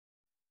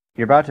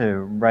You're about to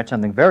write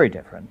something very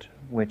different,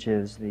 which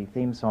is the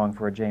theme song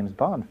for a James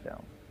Bond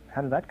film.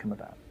 How did that come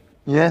about?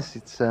 Yes,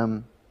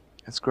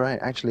 it's great.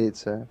 Actually,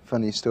 it's a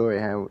funny story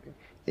how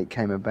it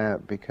came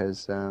about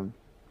because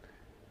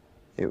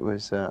it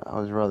was I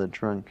was rather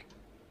drunk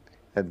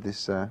at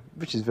this,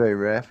 which is very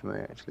rare for me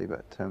actually,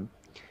 but I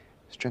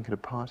was drunk at a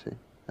party.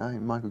 I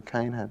think Michael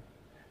Caine had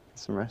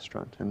some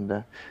restaurant, and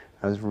I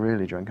was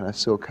really drunk, and I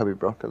saw Cubby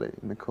Broccoli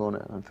in the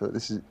corner, and I thought,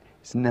 this is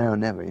it's now or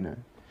never, you know.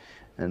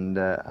 And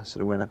I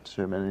sort of went up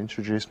to him and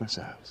introduced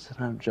myself. I said,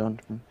 "I'm John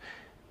from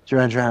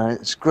Duran Duran.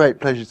 It's a great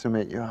pleasure to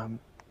meet you. I'm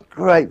a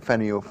great fan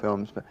of your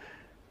films, but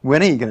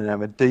when are you going to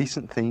have a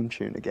decent theme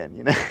tune again,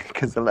 you know,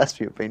 because the last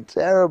few have been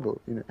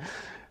terrible, you know."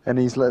 And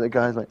he's like, the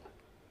guy's like,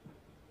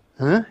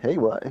 "Huh? Hey,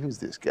 what? Who's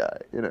this guy?"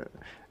 You know,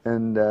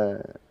 and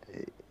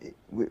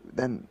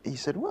then he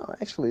said, "Well,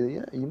 actually,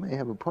 yeah, you may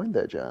have a point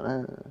there,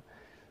 John.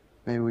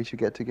 Maybe we should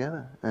get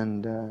together."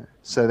 And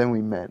so then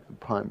we met at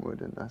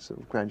Pinewood, and I sort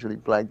of gradually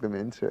blagged them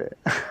into it.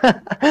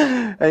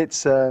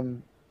 It's,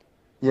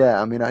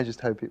 yeah, I mean, I just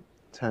hope it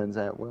turns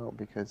out well,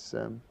 because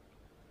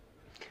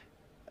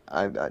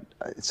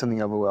it's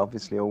something I've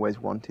obviously always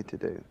wanted to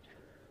do.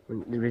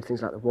 When you read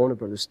things like the Warner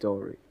Brothers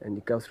story, and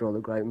you go through all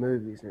the great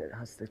movies, and it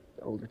has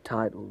all the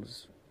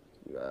titles,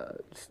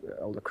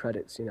 all the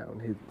credits, you know,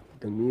 and who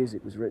the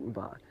music was written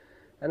by.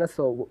 And I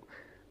thought, well,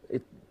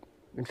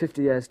 in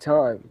 50 years'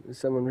 time,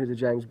 someone read a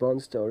James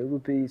Bond story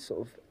would be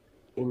sort of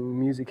in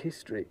music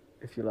history,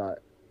 if you like.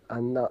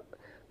 And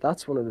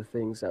that's one of the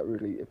things that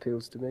really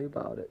appeals to me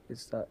about it,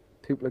 is that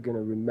people are going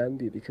to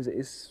remember you, because it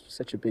is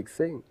such a big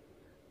thing,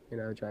 you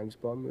know, a James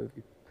Bond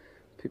movie.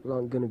 People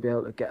aren't going to be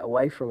able to get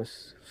away from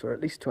us for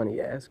at least 20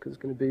 years, because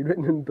it's going to be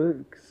written in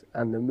books,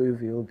 and the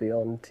movie will be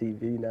on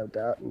TV, no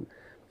doubt, and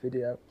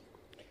video.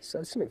 So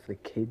it's something for the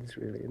kids,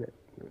 really, isn't it?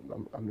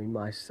 I mean,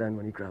 my son,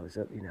 when he grows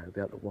up, you know, will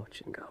be able to watch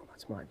it and go,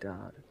 "That's my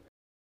dad."